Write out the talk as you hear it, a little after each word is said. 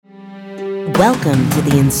Welcome to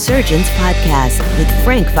the Insurgents Podcast with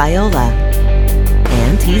Frank Viola.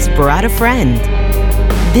 And he's brought a friend.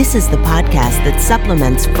 This is the podcast that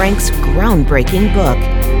supplements Frank's groundbreaking book,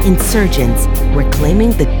 Insurgents, Reclaiming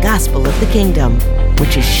the Gospel of the Kingdom,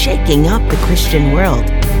 which is shaking up the Christian world.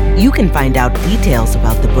 You can find out details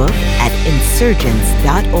about the book at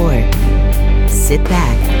insurgents.org. Sit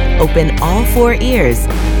back, open all four ears,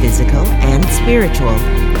 physical and spiritual,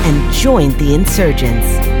 and join the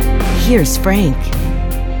Insurgents. Here's Frank.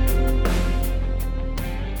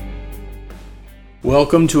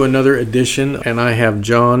 Welcome to another edition, and I have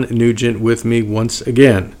John Nugent with me once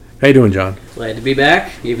again. How you doing, John? Glad to be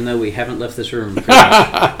back, even though we haven't left this room.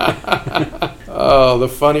 Oh, the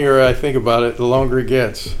funnier I think about it, the longer it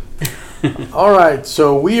gets. All right,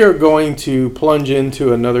 so we are going to plunge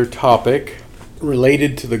into another topic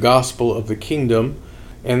related to the gospel of the kingdom,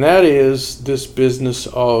 and that is this business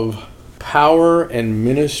of power and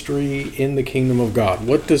ministry in the kingdom of God.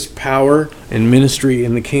 What does power and ministry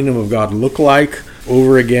in the kingdom of God look like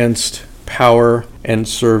over against power and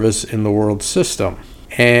service in the world system?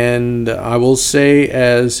 And I will say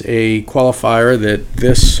as a qualifier that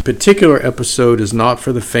this particular episode is not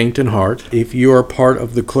for the faint in heart. If you are part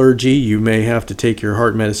of the clergy, you may have to take your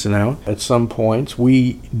heart medicine out at some points.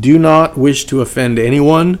 We do not wish to offend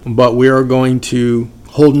anyone, but we are going to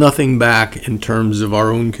hold nothing back in terms of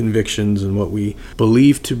our own convictions and what we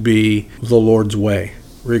believe to be the Lord's way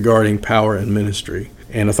regarding power and ministry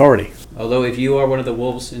and authority. Although if you are one of the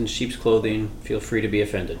wolves in sheep's clothing, feel free to be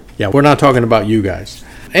offended. Yeah, we're not talking about you guys.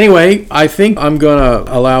 Anyway, I think I'm going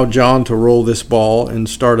to allow John to roll this ball and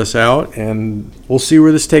start us out, and we'll see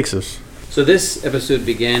where this takes us. So this episode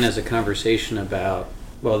began as a conversation about,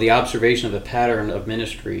 the observation of a pattern of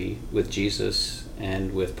ministry with Jesus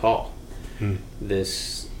and with Paul.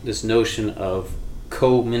 This notion of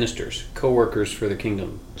co-ministers, co-workers for the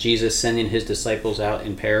kingdom. Jesus sending his disciples out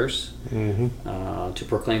in pairs to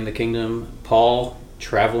proclaim the kingdom. Paul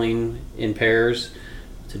traveling in pairs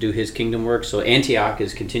to do his kingdom work. So Antioch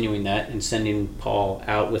is continuing that and sending Paul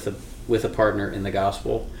out with a partner in the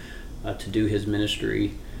gospel to do his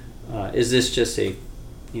ministry. Is this just a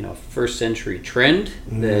first century trend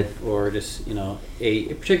that, or just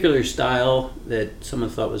a particular style that someone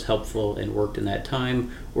thought was helpful and worked in that time,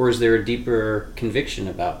 or is there a deeper conviction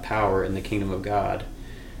about power in the kingdom of God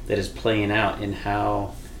that is playing out in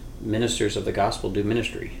how ministers of the gospel do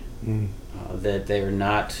ministry? That they are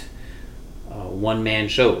not one man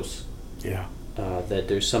shows. That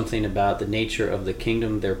there's something about the nature of the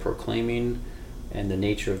kingdom they're proclaiming and the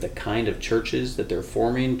nature of the kind of churches that they're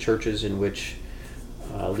forming, churches in which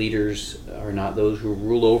leaders are not those who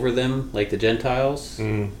rule over them like the Gentiles,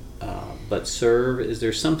 but serve. Is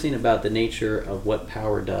there something about the nature of what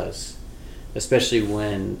power does, especially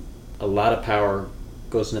when a lot of power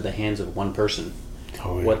goes into the hands of one person,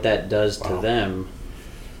 what that does to them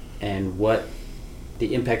and what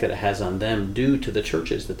the impact that it has on them due to the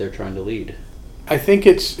churches that they're trying to lead? I think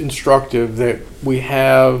it's instructive that we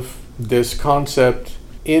have this concept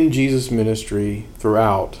in Jesus' ministry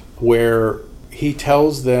throughout where he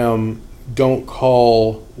tells them, don't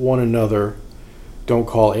call one another, don't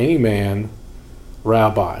call any man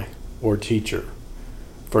rabbi or teacher,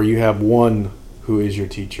 for you have one who is your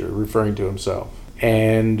teacher, referring to himself.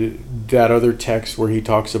 And that other text where he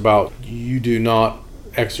talks about you do not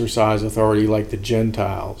exercise authority like the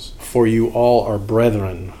Gentiles, for you all are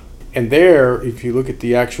brethren. And there, if you look at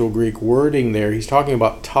the actual Greek wording there, he's talking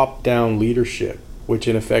about top-down leadership, which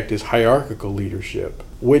in effect is hierarchical leadership,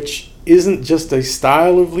 which isn't just a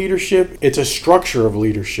style of leadership, it's a structure of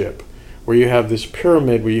leadership, where you have this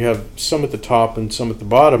pyramid where you have some at the top and some at the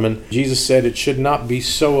bottom. And Jesus said it should not be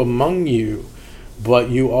so among you, but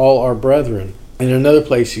you all are brethren. In another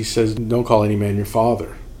place he says, don't call any man your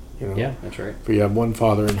father. Yeah, that's right. For you have one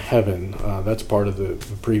Father in heaven. That's part of the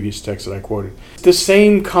previous text that I quoted. The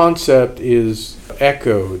same concept is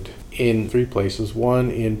echoed in three places.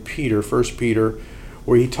 One in Peter, 1 Peter,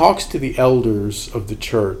 where he talks to the elders of the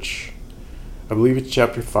church. I believe it's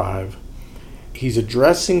chapter 5. He's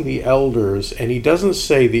addressing the elders, and he doesn't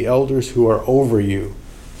say the elders who are over you.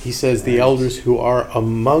 He says the elders who are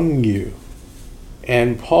among you.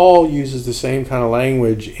 And Paul uses the same kind of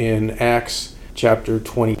language in Acts chapter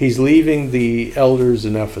 20. He's leaving the elders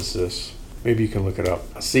in Ephesus. Maybe you can look it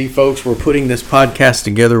up. See, folks, we're putting this podcast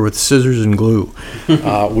together with scissors and glue.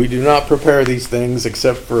 We do not prepare these things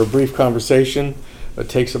except for a brief conversation. It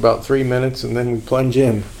takes about 3 minutes, and then we plunge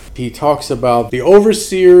in. He talks about the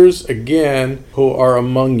overseers, again, who are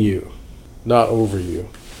among you, not over you.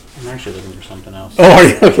 I'm actually looking for something else. Oh, are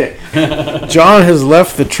you? Okay. John has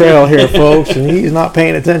left the trail here, folks, and he's not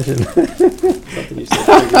paying attention. Something you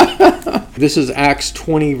said. This is Acts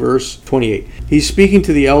 20, verse 28. He's speaking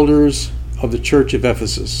to the elders of the church of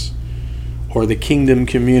Ephesus, or the kingdom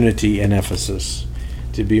community in Ephesus,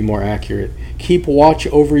 to be more accurate. Keep watch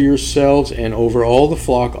over yourselves and over all the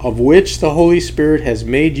flock, of which the Holy Spirit has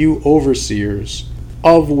made you overseers.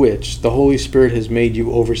 Of which the Holy Spirit has made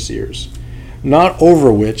you overseers. Not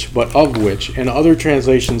over which, but of which. And other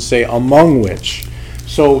translations say among which.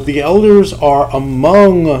 So the elders are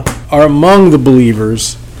among the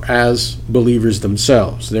believers as believers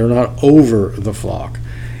themselves. They're not over the flock.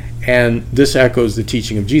 And this echoes the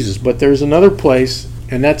teaching of Jesus. But there's another place,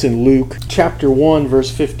 and that's in Luke chapter 1,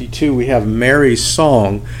 verse 52. We have Mary's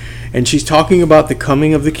song, and she's talking about the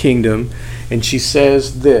coming of the kingdom, and she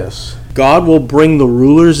says this: God will bring the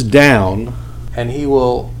rulers down, and he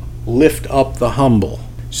will lift up the humble.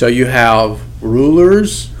 So you have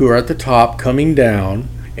rulers who are at the top coming down,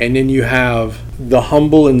 and then you have the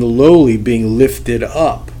humble and the lowly being lifted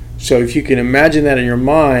up. So if you can imagine that in your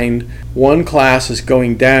mind, one class is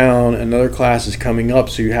going down, another class is coming up,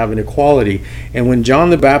 so you have an equality. And when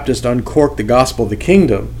John the Baptist uncorked the gospel of the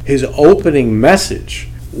kingdom, his opening message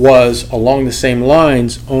was along the same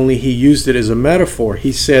lines, only he used it as a metaphor.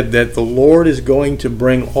 He said that the Lord is going to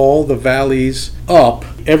bring all the valleys up.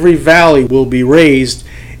 Every valley will be raised,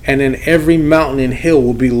 and then every mountain and hill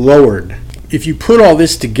will be lowered. If you put all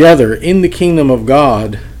this together in the kingdom of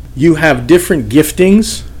God, you have different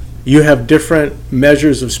giftings, you have different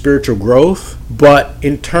measures of spiritual growth, but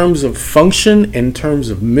in terms of function, in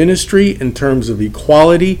terms of ministry, in terms of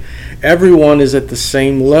equality, everyone is at the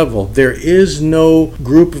same level. There is no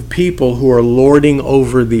group of people who are lording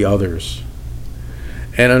over the others.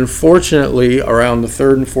 And unfortunately, around the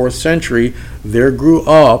 3rd and 4th century, there grew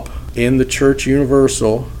up in the Church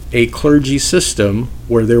Universal a clergy system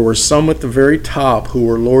where there were some at the very top who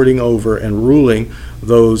were lording over and ruling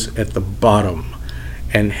those at the bottom.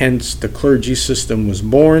 And hence the clergy system was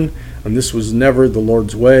born, and this was never the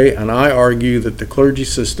Lord's way. And I argue that the clergy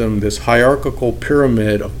system, this hierarchical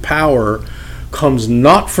pyramid of power, comes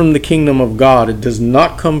not from the kingdom of God. It does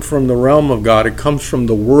not come from the realm of God. It comes from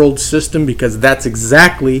the world system, because that's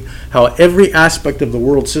exactly how every aspect of the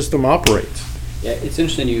world system operates. Yeah, it's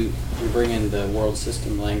interesting you bring in the world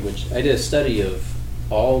system language. I did a study of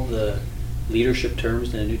all the leadership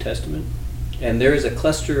terms in the New Testament. And there is a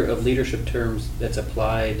cluster of leadership terms that's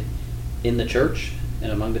applied in the church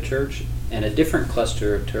and among the church, and a different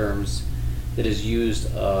cluster of terms that is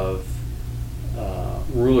used of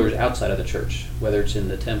rulers outside of the church, whether it's in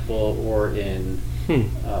the temple or in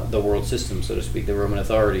the world system, so to speak, the Roman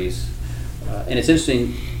authorities. And it's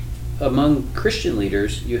interesting, among Christian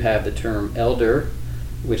leaders, you have the term elder,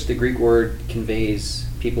 which the Greek word conveys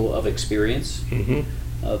people of experience.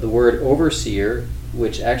 Mm-hmm. The word overseer,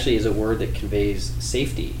 which actually is a word that conveys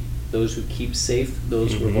safety, those who keep safe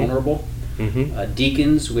those who are vulnerable. Mm-hmm.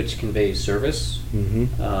 Deacons, which conveys service.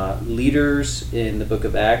 Mm-hmm. Leaders in the book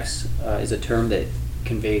of Acts is a term that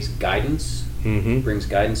conveys guidance, brings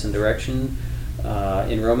guidance and direction.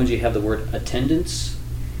 In Romans you have the word attendants,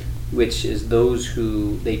 which is those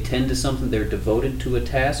who they tend to something, they're devoted to a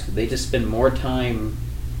task. They just spend more time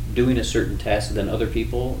doing a certain task than other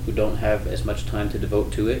people who don't have as much time to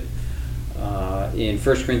devote to it. In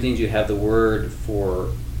 1 Corinthians, you have the word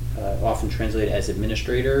for, often translated as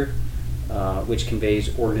administrator, which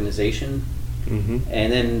conveys organization. Mm-hmm.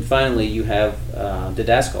 And then finally, you have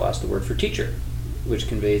didaskalos, the word for teacher, which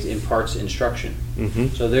conveys, imparts instruction. Mm-hmm.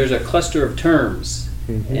 So there's a cluster of terms,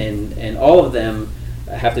 and all of them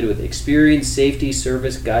have to do with experience, safety,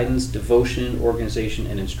 service, guidance, devotion, organization,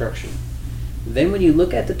 and instruction. Then when you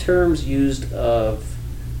look at the terms used of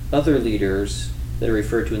other leaders that are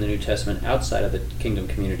referred to in the New Testament outside of the kingdom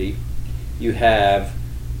community, you have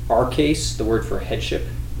arches, the word for headship,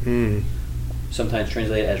 sometimes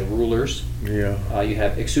translated as rulers. Yeah. You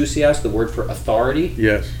have exousias, the word for authority.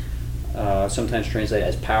 Yes. Sometimes translated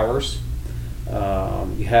as powers.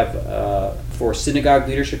 You have, for synagogue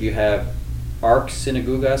leadership, you have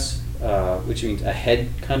archsynagogas, which means a head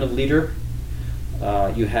kind of leader.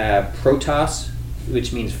 You have protos,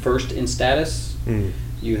 which means first in status.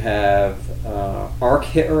 You have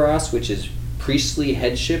archieros, which is priestly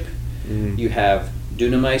headship. You have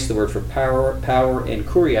dunamis, the word for power, and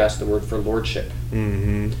kurios, the word for lordship.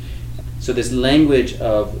 Mm-hmm. So this language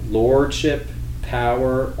of lordship,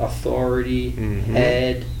 power, authority,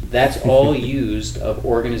 head, that's all used of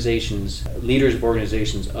organizations, leaders of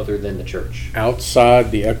organizations other than the church.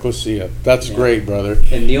 Outside the ecclesia. That's great, brother.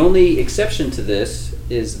 And the only exception to this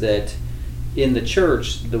is that in the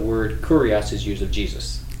church, the word kurios is used of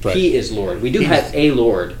Jesus. Right. He is Lord. We do have a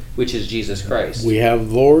Lord, which is Jesus Christ. We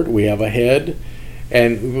have Lord, we have a head,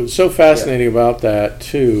 And what's so fascinating about that,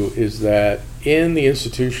 too, is that in the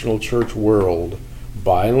institutional church world,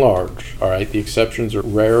 by and large, all right, the exceptions are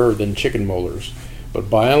rarer than chicken molars, but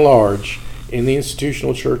by and large, in the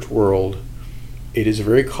institutional church world, it is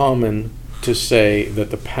very common to say that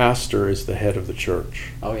the pastor is the head of the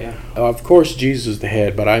church. Oh, yeah. Of course, Jesus is the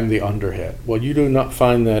head, but I'm the underhead. Well, you do not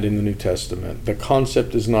find that in the New Testament. The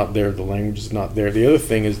concept is not there. The language is not there. The other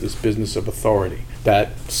thing is this business of authority,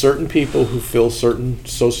 that certain people who fill certain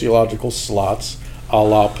sociological slots, a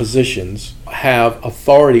la positions, have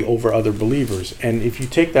authority over other believers. And if you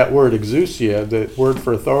take that word exousia, the word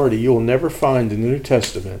for authority, you will never find in the New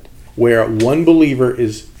Testament where one believer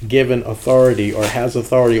is given authority or has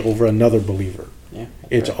authority over another believer. Yeah,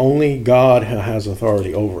 it's right. only God who has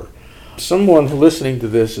authority over. Someone listening to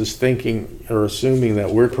this is thinking or assuming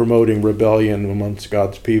that we're promoting rebellion amongst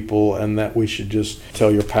God's people and that we should just tell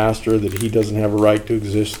your pastor that he doesn't have a right to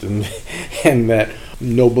exist and that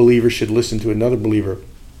no believer should listen to another believer.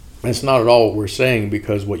 That's not at all what we're saying,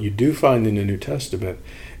 because what you do find in the New Testament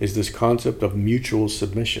is this concept of mutual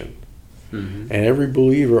submission. Mm-hmm. And every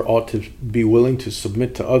believer ought to be willing to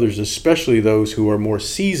submit to others, especially those who are more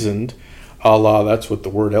seasoned, a la, that's what the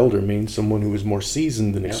word elder means, someone who is more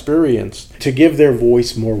seasoned and experienced, to give their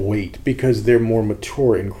voice more weight because they're more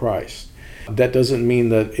mature in Christ. That doesn't mean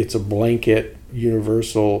that it's a blanket,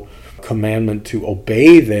 universal commandment to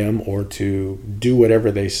obey them or to do whatever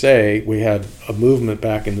they say. We had a movement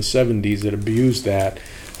back in the 70s that abused that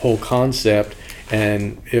whole concept.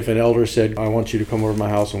 And if an elder said, I want you to come over to my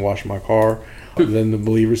house and wash my car, then the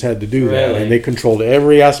believers had to do that. Really? And they controlled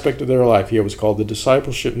every aspect of their life. It was called the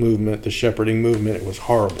discipleship movement, the shepherding movement. It was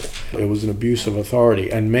horrible. It was an abuse of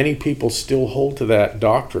authority. And many people still hold to that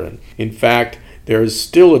doctrine. In fact, there is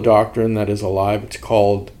still a doctrine that is alive. It's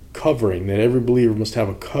called covering, that every believer must have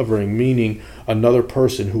a covering, meaning another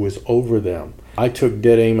person who is over them. I took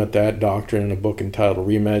dead aim at that doctrine in a book entitled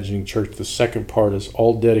Reimagining Church. The second part is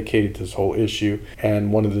all dedicated to this whole issue,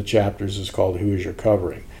 and one of the chapters is called Who is Your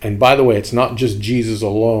Covering? And by the way, it's not just Jesus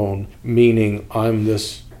alone, meaning I'm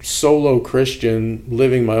this solo Christian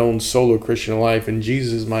living my own solo Christian life and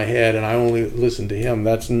Jesus is my head and I only listen to him.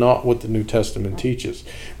 That's not what the New Testament teaches.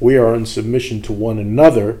 We are in submission to one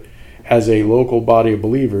another as a local body of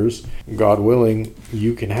believers. God willing,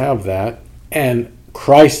 you can have that. And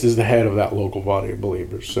Christ is the head of that local body of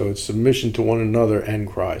believers. So it's submission to one another and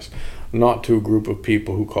Christ, not to a group of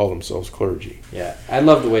people who call themselves clergy. Yeah, I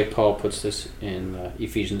love the way Paul puts this in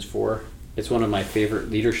Ephesians 4. It's one of my favorite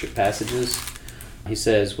leadership passages. He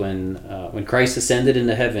says, when Christ ascended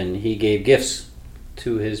into heaven, he gave gifts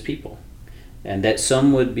to his people, and that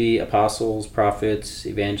some would be apostles, prophets,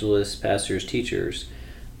 evangelists, pastors, teachers.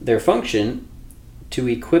 Their function to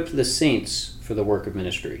equip the saints for the work of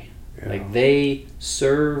ministry. Yeah. Like they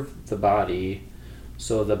serve the body,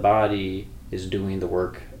 so the body is doing the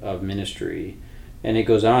work of ministry. And it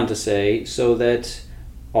goes on to say, so that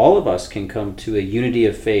all of us can come to a unity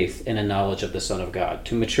of faith and a knowledge of the Son of God,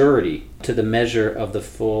 to maturity, to the measure of the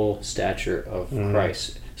full stature of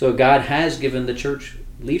Christ. So God has given the church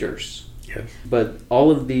leaders. Yes. But all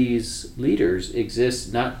of these leaders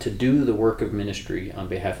exist not to do the work of ministry on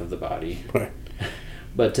behalf of the body, Right.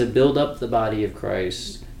 but to build up the body of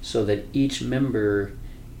Christ so that each member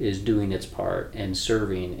is doing its part and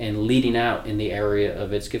serving and leading out in the area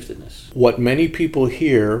of its giftedness. What many people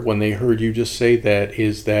hear when they heard you just say that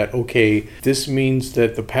is that, okay, this means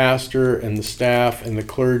that the pastor and the staff and the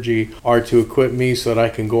clergy are to equip me so that I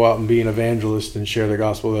can go out and be an evangelist and share the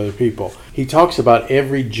gospel with other people. He talks about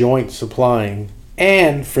every joint supplying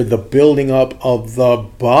and for the building up of the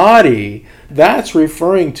body. That's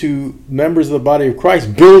referring to members of the body of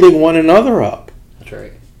Christ building one another up. That's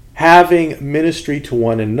right. Having ministry to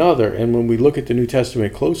one another. And when we look at the New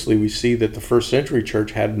Testament closely, we see that the first century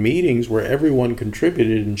church had meetings where everyone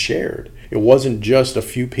contributed and shared. It wasn't just a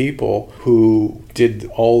few people who did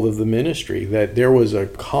all of the ministry, that there was a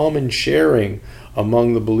common sharing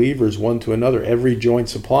among the believers one to another, every joint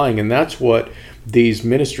supplying. And that's what these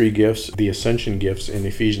ministry gifts, the ascension gifts in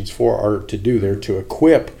Ephesians 4 are to do. They're to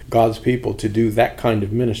equip God's people to do that kind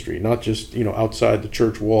of ministry, not just, outside the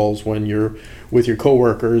church walls when you're with your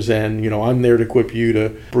coworkers and, I'm there to equip you to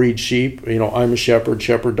breed sheep. I'm a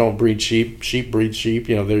shepherd don't breed sheep breed sheep.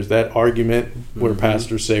 There's that argument where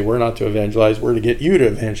pastors say we're not to evangelize, we're to get you to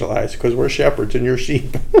evangelize because we're shepherds and you're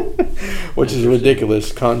sheep, which is a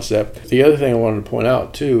ridiculous concept. The other thing I wanted to point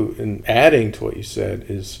out too, in adding to what you said,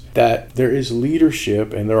 is that there is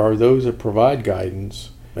leadership and there are those that provide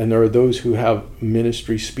guidance and there are those who have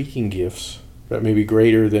ministry speaking gifts that may be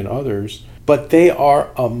greater than others, but they are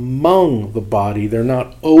among the body, they're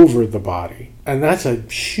not over the body. And that's a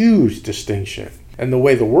huge distinction. And the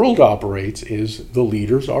way the world operates is the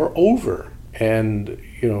leaders are over. And,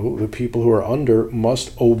 the people who are under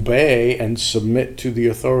must obey and submit to the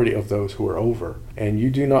authority of those who are over. And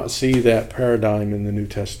you do not see that paradigm in the New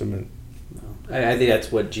Testament. I think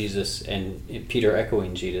that's what Jesus and Peter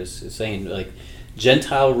echoing Jesus is saying. Like,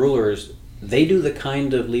 Gentile rulers, they do the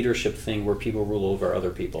kind of leadership thing where people rule over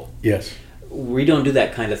other people. Yes. We don't do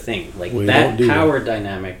that kind of thing. Like, that power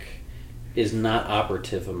dynamic is not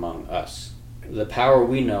operative among us. The power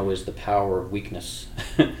we know is the power of weakness,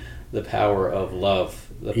 the power of love,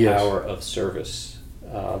 the power of service,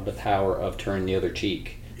 the power of turning the other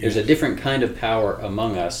cheek. There's a different kind of power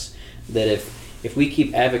among us that if we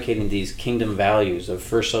keep advocating these kingdom values of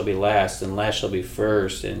first shall be last and last shall be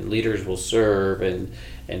first and leaders will serve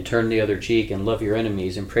and turn the other cheek and love your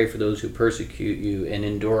enemies and pray for those who persecute you and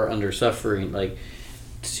endure under suffering, like,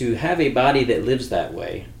 to have a body that lives that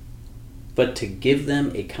way, but to give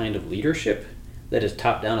them a kind of leadership that is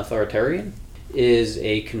top-down authoritarian is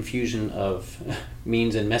a confusion of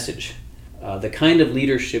means and message. The kind of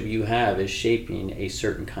leadership you have is shaping a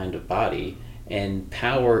certain kind of body, and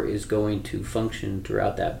power is going to function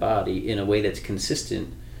throughout that body in a way that's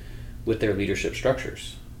consistent with their leadership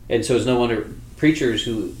structures. And so it's no wonder preachers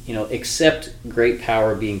who, accept great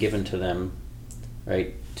power being given to them,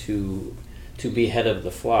 right, to be head of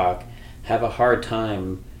the flock, have a hard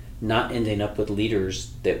time not ending up with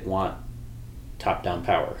leaders that want top-down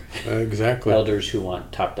power. Exactly. Elders who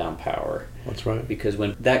want top-down power. That's right. Because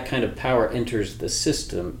when that kind of power enters the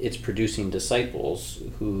system, it's producing disciples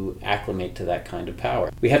who acclimate to that kind of power.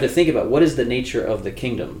 We have to think about what is the nature of the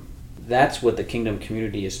kingdom. That's what the kingdom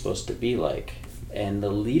community is supposed to be like. And the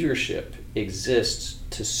leadership exists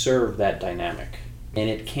to serve that dynamic. And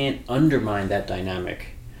it can't undermine that dynamic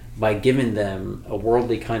by giving them a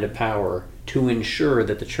worldly kind of power to ensure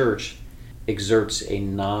that the church exerts a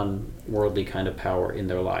non-worldly kind of power in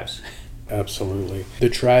their lives. Absolutely. The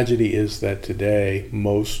tragedy is that today,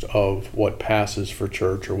 most of what passes for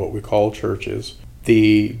church, or what we call churches,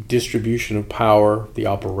 the distribution of power, the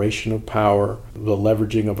operation of power, the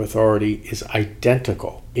leveraging of authority is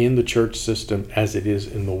identical in the church system as it is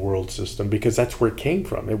in the world system, because that's where it came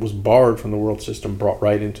from. It was borrowed from the world system, brought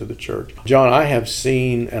right into the church. John, I have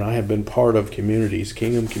seen and I have been part of communities,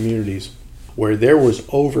 kingdom communities, where there was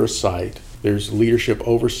oversight. There's leadership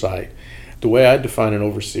oversight. The way I define an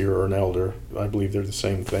overseer or an elder, I believe they're the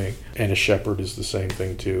same thing. And a shepherd is the same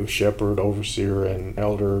thing too. Shepherd, overseer, and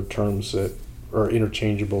elder, terms that are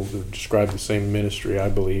interchangeable to describe the same ministry, I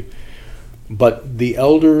believe. But the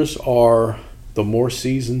elders are the more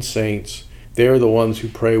seasoned saints. They're the ones who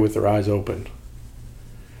pray with their eyes open.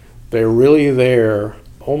 They're really there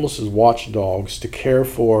almost as watchdogs to care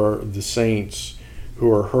for the saints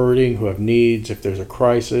who are hurting, who have needs, if there's a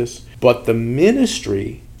crisis. But the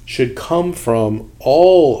ministry should come from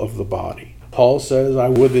all of the body. Paul says, I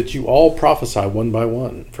would that you all prophesy one by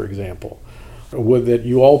one, for example. I would that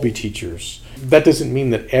you all be teachers. That doesn't mean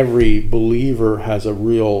that every believer has a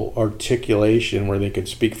real articulation where they could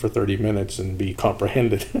speak for 30 minutes and be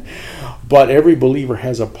comprehended. But every believer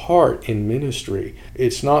has a part in ministry.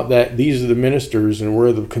 It's not that these are the ministers and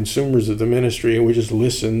we're the consumers of the ministry and we just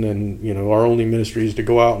listen and, our only ministry is to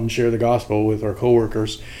go out and share the gospel with our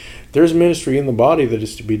coworkers. There's ministry in the body that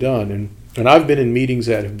is to be done. And I've been in meetings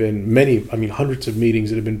that have been hundreds of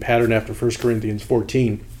meetings that have been patterned after 1 Corinthians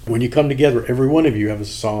 14. When you come together, every one of you has a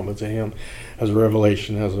psalm, has a hymn, has a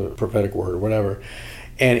revelation, has a prophetic word, whatever.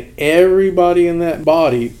 And everybody in that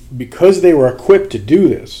body, because they were equipped to do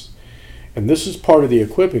this, and this is part of the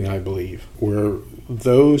equipping, I believe, where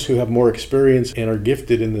those who have more experience and are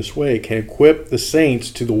gifted in this way can equip the saints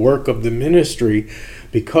to the work of the ministry.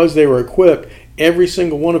 Because they were equipped, every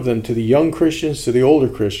single one of them, to the young Christians, to the older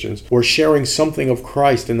Christians, were sharing something of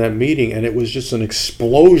Christ in that meeting, and it was just an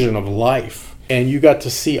explosion of life. And you got to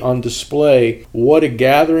see on display what a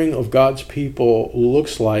gathering of God's people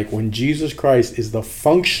looks like when Jesus Christ is the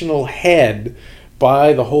functional head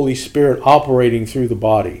by the Holy Spirit operating through the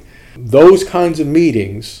body. Those kinds of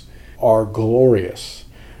meetings are glorious.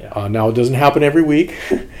 Yeah. Now, it doesn't happen every week,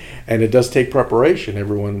 and it does take preparation.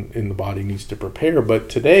 Everyone in the body needs to prepare. But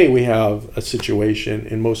today we have a situation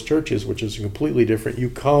in most churches which is completely different. You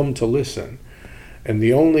come to listen. And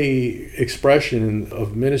the only expression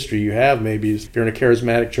of ministry you have maybe is if you're in a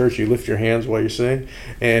charismatic church, you lift your hands while you sing.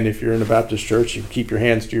 And if you're in a Baptist church, you keep your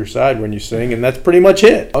hands to your side when you sing. And that's pretty much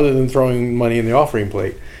it, other than throwing money in the offering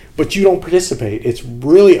plate. But you don't participate. It's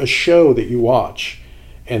really a show that you watch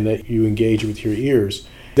and that you engage with your ears.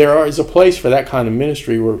 There is a place for that kind of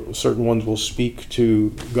ministry where certain ones will speak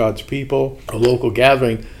to God's people, a local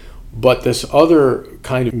gathering. But this other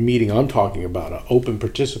kind of meeting I'm talking about, an open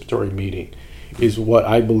participatory meeting, is what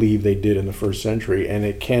I believe they did in the first century, and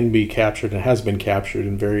it can be captured and has been captured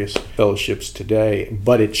in various fellowships today.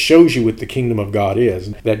 But it shows you what the kingdom of God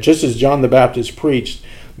is. That just as John the Baptist preached,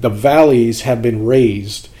 the valleys have been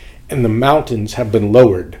raised and the mountains have been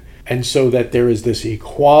lowered. And so that there is this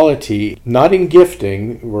equality, not in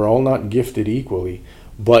gifting, we're all not gifted equally,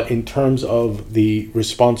 but in terms of the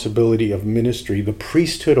responsibility of ministry, the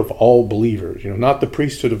priesthood of all believers, not the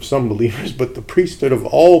priesthood of some believers, but the priesthood of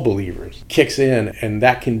all believers kicks in, and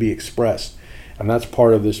that can be expressed. And that's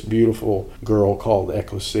part of this beautiful girl called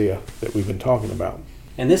ecclesia that we've been talking about.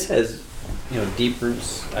 And this has, deep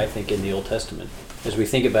roots, I think, in the Old Testament. As we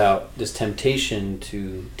think about this temptation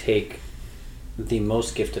to take the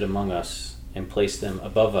most gifted among us and place them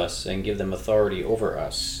above us and give them authority over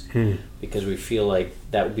us, because we feel like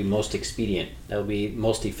that would be most expedient, that would be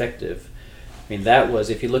most effective. I mean, that was,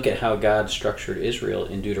 if you look at how God structured Israel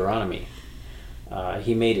in Deuteronomy,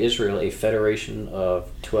 he made Israel a federation of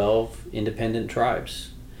 12 independent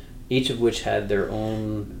tribes, each of which had their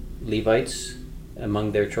own Levites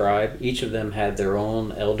among their tribe. Each of them had their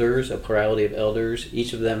own elders, a plurality of elders.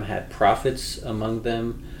 Each of them had prophets among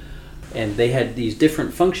them. And they had these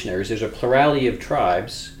different functionaries. There's a plurality of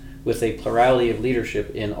tribes with a plurality of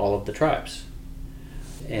leadership in all of the tribes.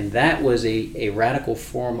 And that was a radical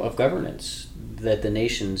form of governance that the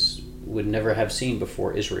nations would never have seen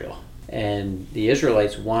before Israel. And the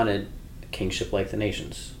Israelites wanted kingship like the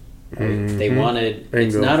nations. Right? Mm-hmm. They wanted, Bingo.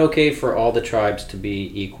 It's not okay for all the tribes to be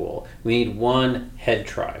equal. We need one head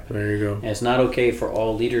tribe. There you go. And it's not okay for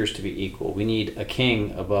all leaders to be equal. We need a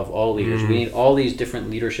king above all leaders. We need all these different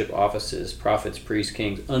leadership offices, prophets, priests,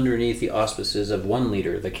 kings, underneath the auspices of one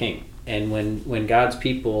leader, the king. And when God's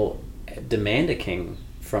people demand a king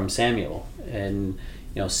from Samuel, and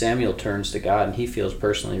Samuel turns to God and he feels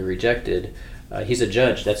personally rejected, he's a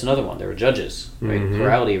judge. That's another one. There were judges, right?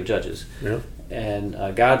 Plurality of judges. Yeah.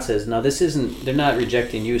 And God says, no, this isn't, they're not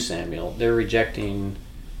rejecting you, Samuel. They're rejecting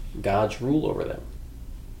God's rule over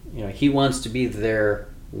them. He wants to be their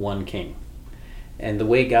one king. And the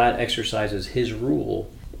way God exercises his rule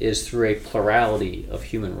is through a plurality of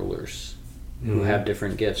human rulers who have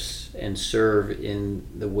different gifts and serve in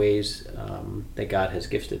the ways that God has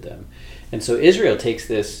gifted them. And so Israel takes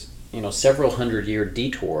this, several 100-year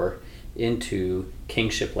detour into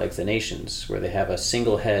kingship like the nations, where they have a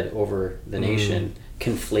single head over the nation,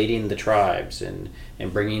 conflating the tribes and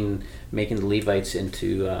making the Levites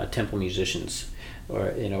into temple musicians,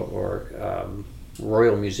 or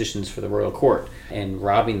royal musicians for the royal court, and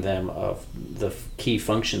robbing them of the key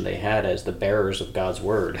function they had as the bearers of God's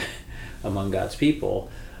word among God's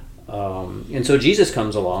people. And so Jesus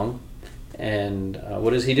comes along, and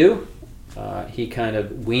what does he do? He kind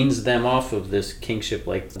of weans them off of this kingship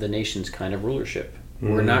like the nation's kind of rulership.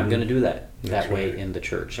 We're not going to do that way in the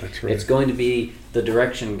church. That's right. It's going to be the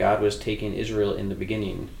direction God was taking Israel in the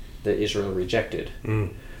beginning that Israel rejected.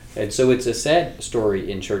 And so it's a sad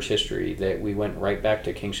story in church history that we went right back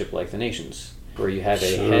to kingship like the nations, where you have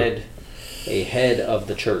a head of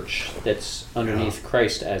the church that's underneath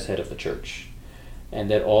Christ as head of the church, and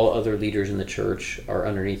that all other leaders in the church are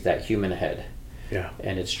underneath that human head. Yeah.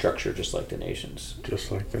 And it's structured just like the nations.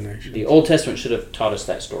 Just like the nations. The Old Testament should have taught us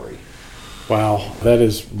that story. Wow, that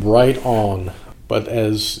is right on. But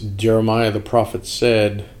as Jeremiah the prophet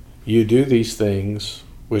said, you do these things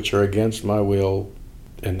which are against my will,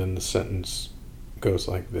 and then the sentence goes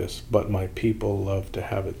like this, but my people love to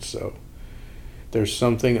have it so. There's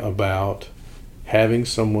something about having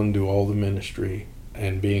someone do all the ministry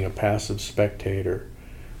and being a passive spectator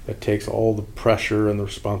that takes all the pressure and the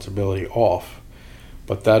responsibility off.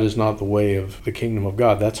 But that is not the way of the kingdom of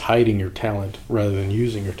God. That's hiding your talent rather than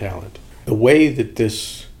using your talent. The way that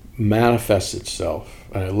this manifests itself,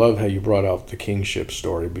 and I love how you brought out the kingship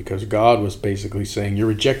story, because God was basically saying, you're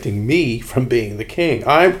rejecting me from being the king.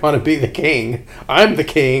 I want to be the king. I'm the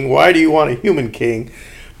king. Why do you want a human king?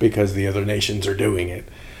 Because the other nations are doing it.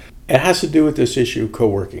 It has to do with this issue of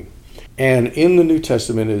co-working. And in the New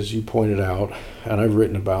Testament, as you pointed out, and I've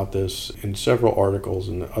written about this in several articles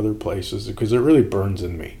and other places because it really burns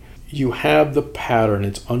in me, you have the pattern,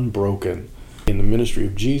 it's unbroken, in the ministry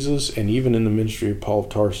of Jesus and even in the ministry of Paul of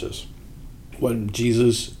Tarsus. When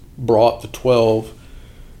Jesus brought the 12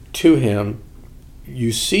 to him,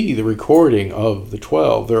 you see the recording of the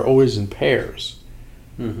 12. They're always in pairs.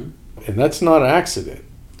 And that's not an accident,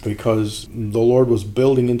 because the Lord was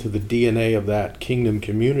building into the DNA of that kingdom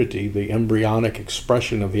community, the embryonic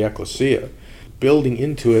expression of the ecclesia, building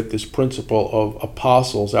into it this principle of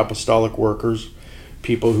apostles, apostolic workers,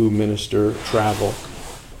 people who minister, travel,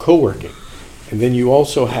 co-working. And then you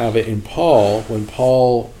also have it in Paul, when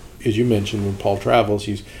Paul as you mentioned, when Paul travels,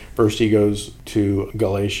 he goes to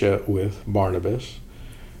Galatia with Barnabas,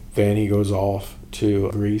 then he goes off to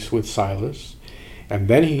Greece with Silas, and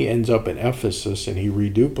then he ends up in Ephesus, and he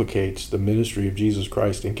reduplicates the ministry of Jesus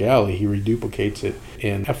Christ in Galilee. He reduplicates it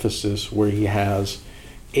in Ephesus, where he has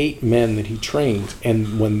 8 men that he trains,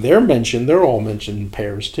 and when they're mentioned, they're all mentioned in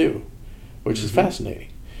pairs too, which is fascinating.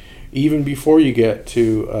 Even before you get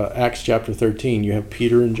to Acts chapter 13, you have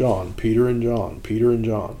Peter and John, Peter and John, Peter and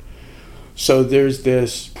John. So there's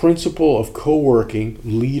this principle of co-working,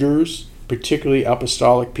 leaders, particularly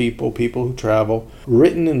apostolic people who travel,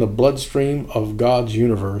 written in the bloodstream of God's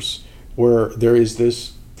universe, where there is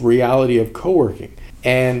this reality of co-working.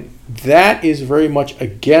 And that is very much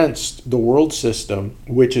against the world system,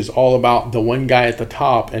 which is all about the one guy at the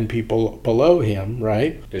top and people below him,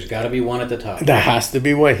 right? There's got to be one at the top. There has to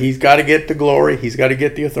be one. He's got to get the glory. He's got to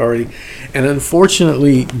get the authority. And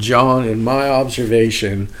unfortunately, John, in my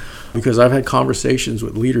observation, because I've had conversations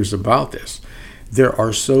with leaders about this, there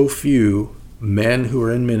are so few men who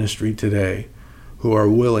are in ministry today who are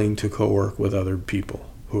willing to co-work with other people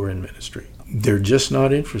who are in ministry. They're just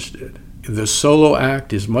not interested. The solo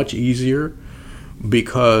act is much easier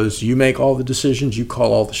because you make all the decisions, you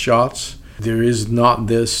call all the shots. There is not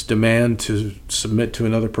this demand to submit to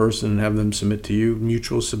another person and have them submit to you,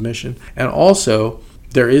 mutual submission. And also,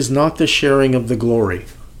 there is not the sharing of the glory.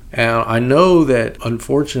 And I know that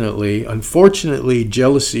unfortunately,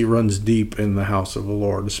 jealousy runs deep in the house of the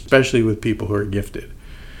Lord, especially with people who are gifted.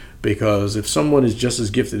 Because if someone is just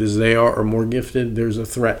as gifted as they are or more gifted, there's a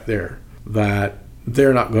threat there that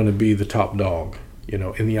they're not going to be the top dog,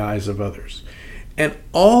 in the eyes of others. And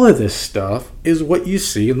all of this stuff is what you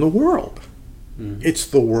see in the world. It's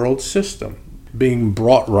the world system being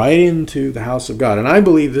brought right into the house of God. And I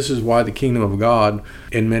believe this is why the kingdom of God,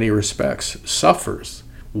 in many respects, suffers.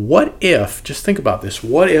 What if, just think about this,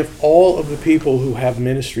 what if all of the people who have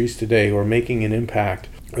ministries today who are making an impact,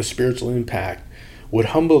 a spiritual impact, would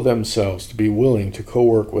humble themselves to be willing to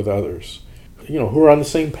co-work with others, who are on the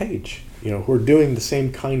same page, who are doing the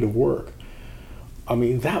same kind of work? I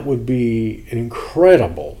mean, that would be an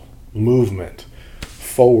incredible movement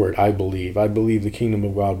forward, I believe. I believe the kingdom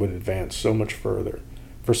of God would advance so much further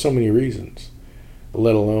for so many reasons,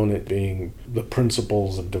 let alone it being the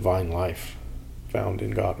principles of divine life found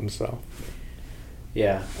in God himself.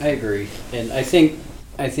 Yeah, I agree. And I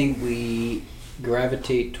think we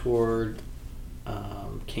gravitate toward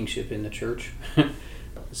kingship in the church,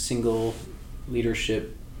 single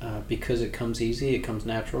leadership, because it comes easy, it comes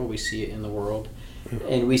natural. We see it in the world.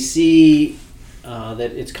 And we see that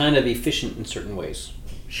it's kind of efficient in certain ways.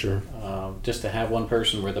 Sure. Just to have one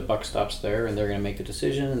person where the buck stops there and they're going to make the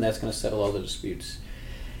decision and that's going to settle all the disputes.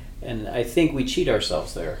 And I think we cheat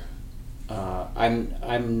ourselves there.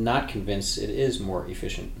 I'm not convinced it is more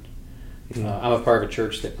efficient. I'm a part of a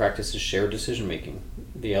church that practices shared decision making.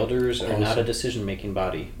 The elders are not a decision making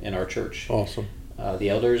body in our church. Awesome. The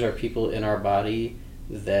elders are people in our body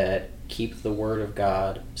that keep the Word of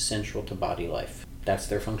God central to body life. That's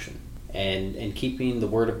their function. And keeping the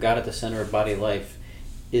Word of God at the center of body life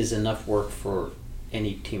is enough work for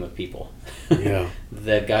any team of people. Yeah.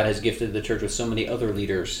 That God has gifted the church with so many other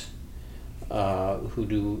leaders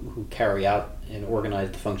who carry out and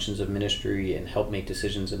organize the functions of ministry and help make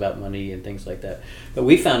decisions about money and things like that. But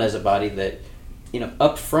we found as a body that,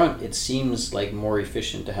 up front it seems like more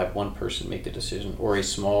efficient to have one person make the decision or a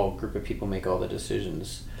small group of people make all the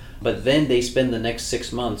decisions. But then they spend the next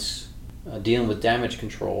 6 months dealing with damage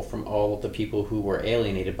control from all of the people who were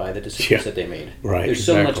alienated by the decisions that they made. Right. There's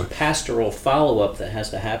so much pastoral follow-up that has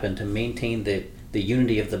to happen to maintain the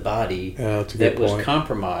unity of the body that was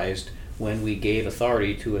compromised when we gave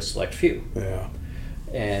authority to a select few. Yeah.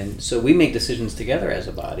 And so we make decisions together as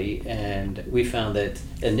a body, and we found that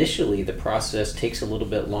initially the process takes a little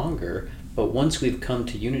bit longer, but once we've come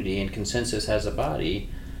to unity and consensus as a body,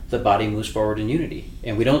 the body moves forward in unity.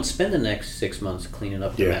 And we don't spend the next 6 months cleaning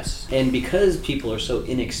up the mess. And because people are so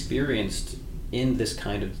inexperienced in this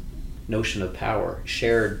kind of notion of power,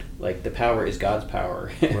 shared, like the power is God's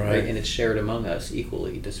power, right? And it's shared among us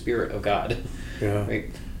equally, the Spirit of God. Yeah.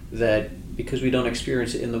 Right? That because we don't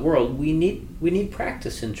experience it in the world, we need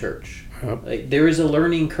practice in church. Yep. Like, there is a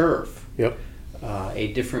learning curve. Yep.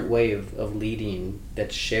 A different way of leading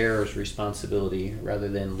that shares responsibility rather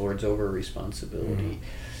than lords over responsibility.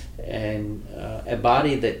 And a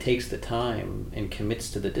body that takes the time and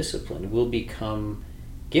commits to the discipline will become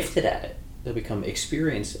gifted at it. They'll become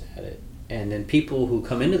experienced at it. And then people who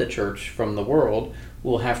come into the church from the world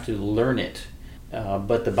will have to learn it.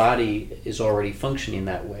 But the body is already functioning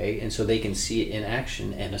that way, and so they can see it in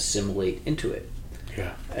action and assimilate into it.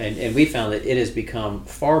 Yeah. And we found that it has become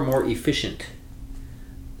far more efficient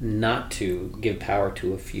not to give power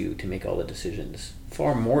to a few to make all the decisions.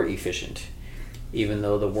 Far more efficient, even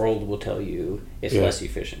though the world will tell you it's less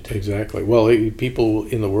efficient. Exactly. Well, people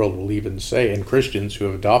in the world will even say, and Christians who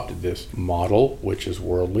have adopted this model, which is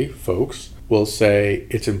worldly folks, will say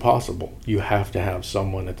it's impossible. You have to have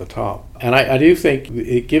someone at the top. And I do think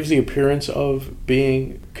it gives the appearance of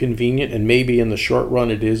being convenient, and maybe in the short run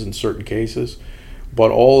it is in certain cases,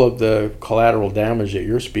 but all of the collateral damage that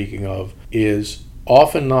you're speaking of is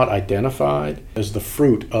often not identified as the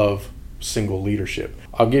fruit of single leadership.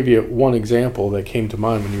 I'll give you one example that came to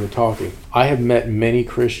mind when you were talking. I have met many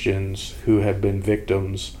Christians who have been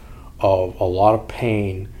victims of a lot of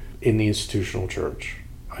pain in the institutional church.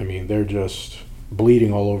 I mean, they're just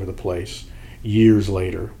bleeding all over the place. Years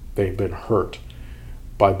later, they've been hurt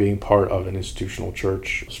by being part of an institutional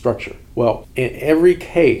church structure. Well, in every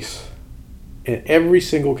case, in every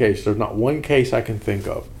single case, there's not one case I can think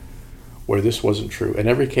of where this wasn't true. In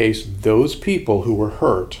every case, those people who were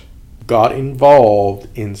hurt got involved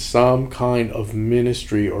in some kind of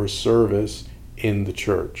ministry or service in the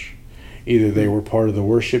church. Either they were part of the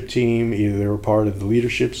worship team, either they were part of the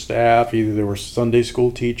leadership staff, either they were Sunday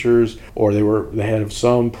school teachers, or they were the head of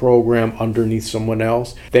some program underneath someone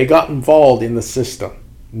else. They got involved in the system.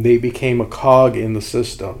 They became a cog in the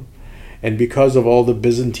system. And because of all the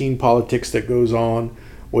Byzantine politics that goes on,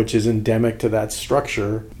 which is endemic to that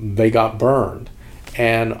structure, they got burned.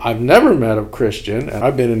 And I've never met a Christian, and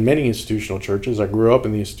I've been in many institutional churches. I grew up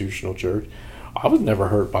in the institutional church. I was never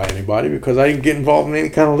hurt by anybody because I didn't get involved in any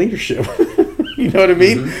kind of leadership. You know what I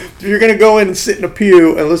mean? Mm-hmm. If you're going to go in and sit in a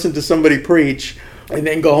pew and listen to somebody preach and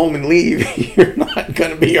then go home and leave, you're not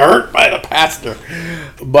going to be hurt by the pastor.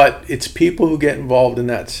 But it's people who get involved in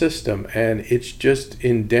that system, and it's just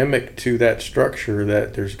endemic to that structure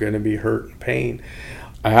that there's going to be hurt and pain.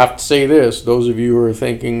 I have to say this, those of you who are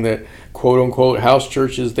thinking that quote-unquote house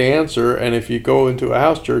church is the answer, and if you go into a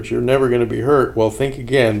house church, you're never going to be hurt. Well, think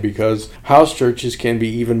again, because house churches can be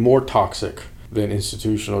even more toxic than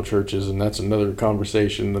institutional churches, and that's another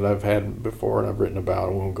conversation that I've had before and I've written about.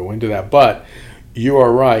 I won't go into that. But you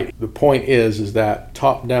are right. The point is that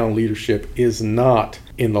top-down leadership is not,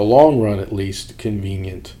 in the long run at least,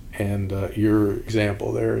 convenient. And your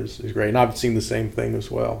example there is great. And I've seen the same thing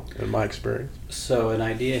as well in my experience. So an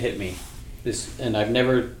idea hit me. And I've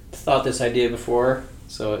never thought this idea before,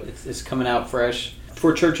 so it's coming out fresh.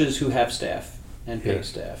 For churches who have staff and paid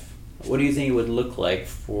staff, what do you think it would look like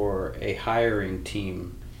for a hiring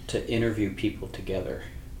team to interview people together?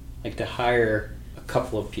 Like to hire a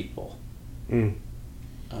couple of people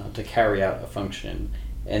to carry out a function,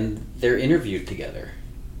 and they're interviewed together.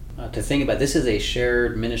 To think about this is a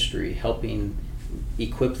shared ministry helping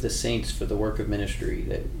equip the saints for the work of ministry.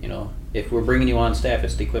 That, you know, if we're bringing you on staff,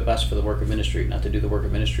 it's to equip us for the work of ministry, not to do the work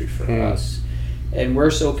of ministry for us. And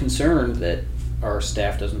we're so concerned that our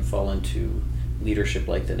staff doesn't fall into leadership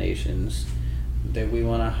like the nations that we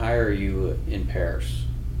want to hire you in pairs.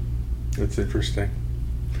 That's interesting.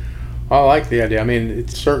 I like the idea. I mean,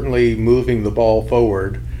 it's certainly moving the ball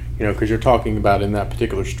forward, you know, because you're talking about in that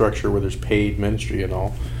particular structure where there's paid ministry and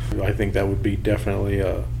all. I think that would be definitely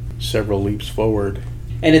several leaps forward.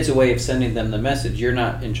 And it's a way of sending them the message. You're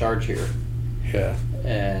not in charge here. Yeah.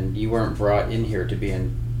 And you weren't brought in here to be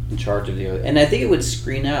in charge of the other. And I think it would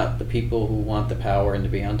screen out the people who want the power and to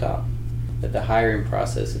be on top. That the hiring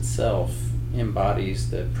process itself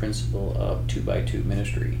embodies the principle of 2x2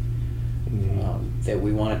 ministry. Mm-hmm. That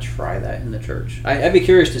we want to try that in the church. I'd be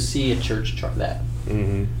curious to see a church try that.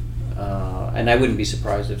 Mm-hmm. And I wouldn't be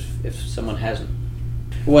surprised if someone hasn't.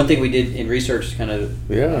 One thing we did in research, kind of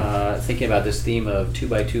thinking about this theme of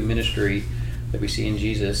 2x2 ministry that we see in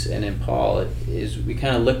Jesus and in Paul, is we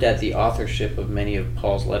kind of looked at the authorship of many of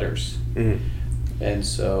Paul's letters. Mm-hmm. And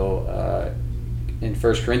so in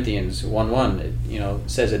 1 Corinthians 1:1,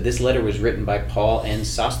 it says that this letter was written by Paul and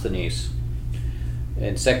Sosthenes.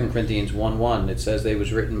 In 2 Corinthians 1:1, it says it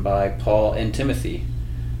was written by Paul and Timothy.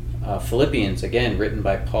 Philippians, again, written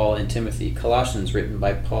by Paul and Timothy. Colossians, written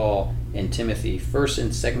by Paul and Timothy. 1st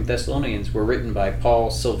and 2nd Thessalonians were written by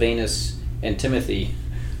Paul, Silvanus, and Timothy.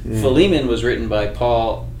 Philemon was written by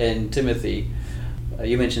Paul and Timothy.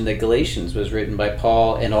 You mentioned that Galatians was written by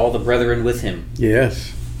Paul and all the brethren with him.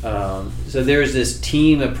 Yes. So there's this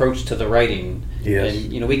team approach to the writing. Yes.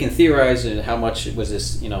 And, we can theorize how much it was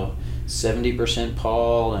this, 70%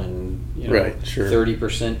 Paul and, right, sure.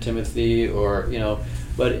 30% Timothy, or,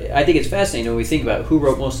 but I think it's fascinating when we think about who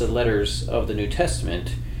wrote most of the letters of the New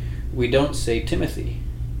Testament. We don't say Timothy.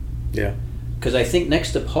 Yeah. Because I think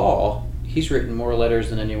next to Paul, he's written more letters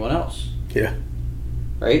than anyone else. Yeah.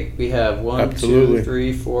 right? We have 1, Absolutely. 2,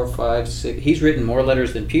 3, 4, 5, 6. He's written more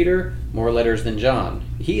letters than Peter, more letters than John.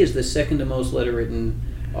 He is the second to most letter-written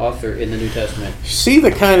author in the New Testament. See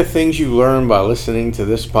the kind of things you learn by listening to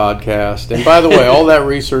this podcast. And by the way, all that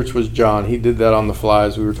research was John. He did that on the fly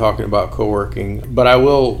as we were talking about co-working. But I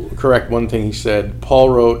will correct one thing he said.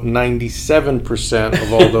 Paul wrote 97%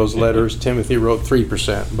 of all those letters. Timothy wrote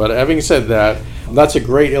 3%. But having said that, that's a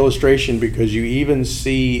great illustration because you even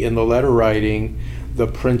see in the letter writing the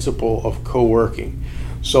principle of co-working.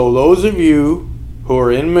 So those of you who are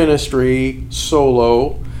in ministry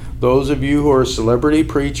solo, those of you who are celebrity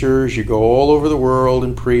preachers, you go all over the world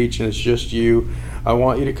and preach and it's just you, I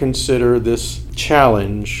want you to consider this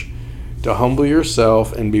challenge to humble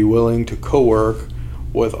yourself and be willing to co-work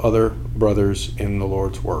with other brothers in the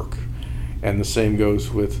Lord's work. And the same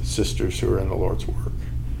goes with sisters who are in the Lord's work.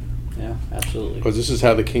 Yeah, absolutely. Because this is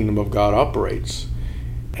how the kingdom of God operates.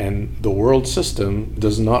 And the world system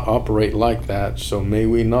does not operate like that, so may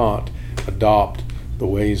we not adopt the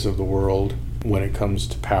ways of the world when it comes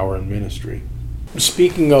to power and ministry.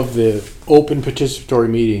 Speaking of the open participatory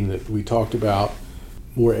meeting that we talked about,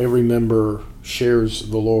 where every member shares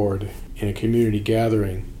the Lord in a community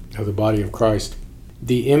gathering of the body of Christ,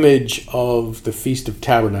 the image of the Feast of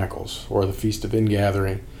Tabernacles, or the Feast of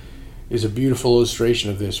Ingathering, is a beautiful illustration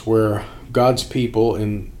of this, where God's people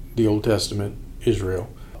in the Old Testament, Israel,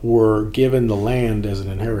 were given the land as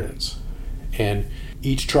an inheritance. And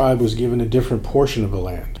each tribe was given a different portion of the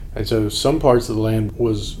land. And so some parts of the land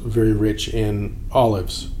was very rich in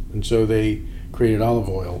olives, and so they created olive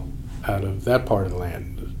oil out of that part of the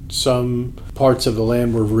land. Some parts of the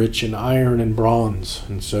land were rich in iron and bronze,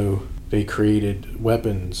 and so they created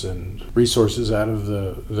weapons and resources out of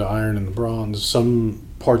the iron and the bronze. Some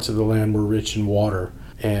parts of the land were rich in water,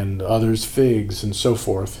 and others figs and so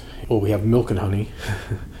forth. Well, we have milk and honey,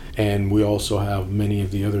 and we also have many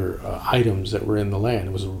of the other items that were in the land.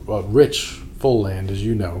 It was a rich, full land, as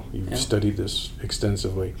you know. You've studied this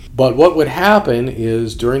extensively. But what would happen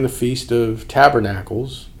is during the Feast of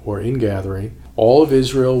Tabernacles, or Ingathering, all of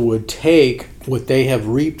Israel would take what they have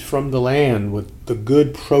reaped from the land, with the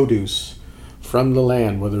good produce from the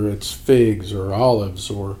land, whether it's figs or olives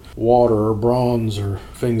or water or bronze or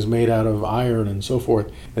things made out of iron and so forth.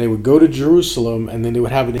 And they would go to Jerusalem, and then they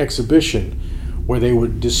would have an exhibition where they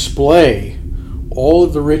would display all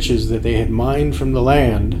of the riches that they had mined from the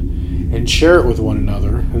land and share it with one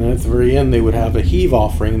another. And then at the very end, they would have a heave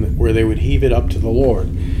offering where they would heave it up to the Lord.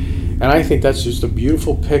 And I think that's just a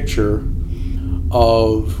beautiful picture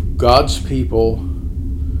of God's people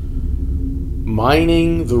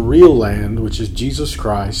mining the real land, which is Jesus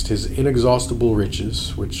Christ, his inexhaustible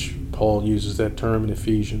riches, which Paul uses that term in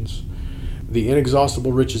Ephesians, the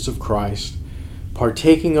inexhaustible riches of Christ,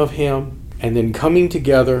 partaking of him, and then coming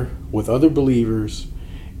together with other believers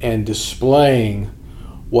and displaying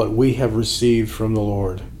what we have received from the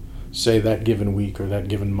Lord, say that given week or that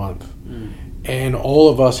given month. And all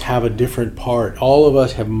of us have a different part. All of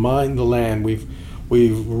us have mined the land. We've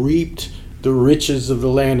reaped the riches of the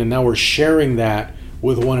land, and now we're sharing that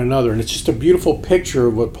with one another. And it's just a beautiful picture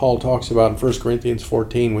of what Paul talks about in 1 Corinthians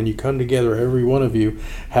 14. When you come together, every one of you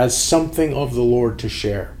has something of the Lord to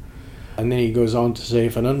share. And then he goes on to say,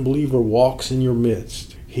 if an unbeliever walks in your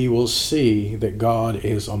midst, he will see that God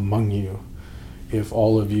is among you. If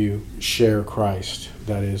all of you share Christ,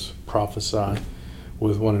 that is, prophesy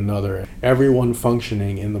with one another, everyone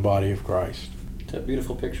functioning in the body of Christ. It's a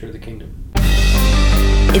beautiful picture of the kingdom.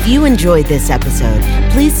 If you enjoyed this episode,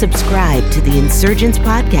 please subscribe to the Insurgents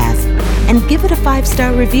Podcast and give it a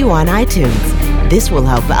 5-star review on iTunes. This will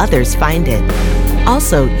help others find it.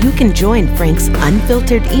 Also, you can join Frank's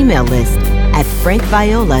unfiltered email list at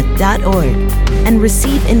frankviola.org and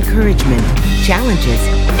receive encouragement, challenges,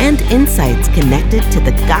 and insights connected to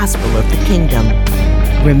the gospel of the kingdom.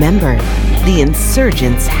 Remember, the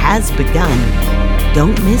Insurgents has begun.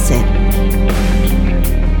 Don't miss it.